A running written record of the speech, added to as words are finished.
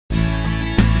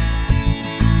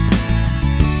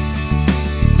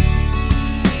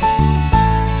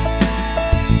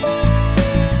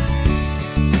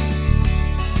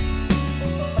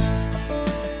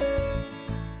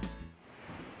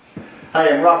Hi,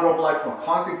 I'm Rob Robillard from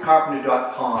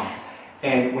ConcordCarpenter.com.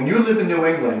 And when you live in New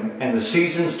England and the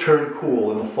seasons turn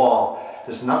cool in the fall,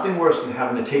 there's nothing worse than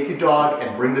having to take your dog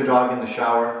and bring the dog in the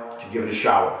shower to give it a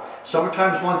shower.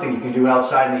 Summertime's one thing, you can do it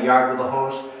outside in the yard with a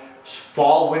hose.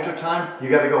 Fall, winter time, you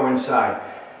got to go inside.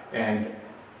 And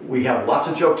we have lots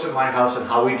of jokes at my house on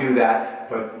how we do that,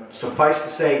 but suffice to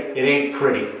say, it ain't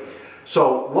pretty.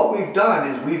 So what we've done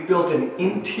is we've built an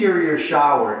interior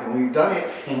shower, and we've done it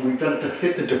to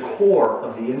fit the decor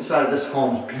of the inside of this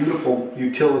home's beautiful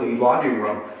utility laundry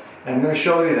room. And I'm going to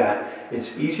show you that.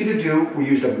 It's easy to do. We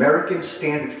used American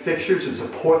Standard fixtures. It's a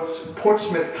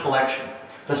Portsmouth collection.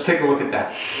 Let's take a look at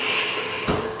that.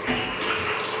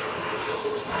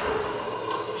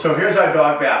 So here's our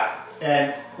dog bath.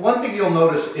 And one thing you'll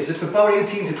notice is it's about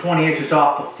 18 to 20 inches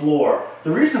off the floor.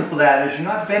 The reason for that is you're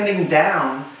not bending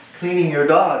down cleaning your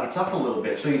dog. It's up a little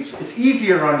bit, so it's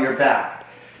easier on your back.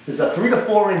 There's a 3 to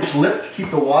 4 inch lip to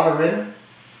keep the water in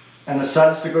and the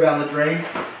suds to go down the drain.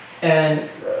 And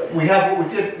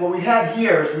what we had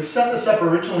here is we set this up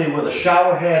originally with a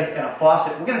shower head and a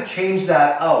faucet. We're going to change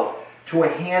that out to a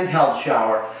handheld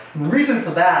shower. And the reason for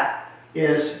that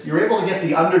is you're able to get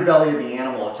the underbelly of the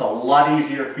animal. It's a lot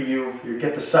easier for you. You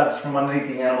get the suds from underneath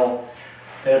the animal.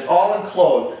 And it's all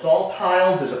enclosed. It's all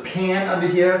tiled. There's a pan under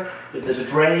here. There's a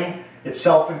drain. It's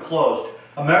self-enclosed.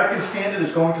 American Standard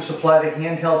is going to supply the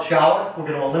handheld shower. We're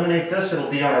going to eliminate this.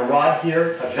 It'll be on a rod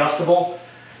here, adjustable.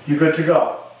 You're good to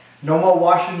go. No more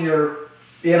washing your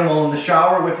animal in the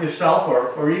shower with yourself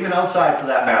or even outside for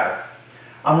that matter.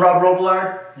 I'm Rob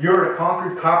Robillard. You're at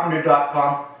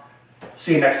ConcordCarpenter.com.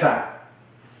 See you next time.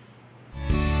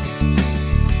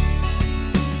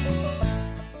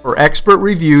 For expert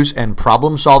reviews and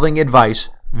problem-solving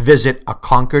advice, visit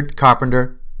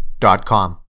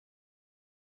ConcordCarpenter.com.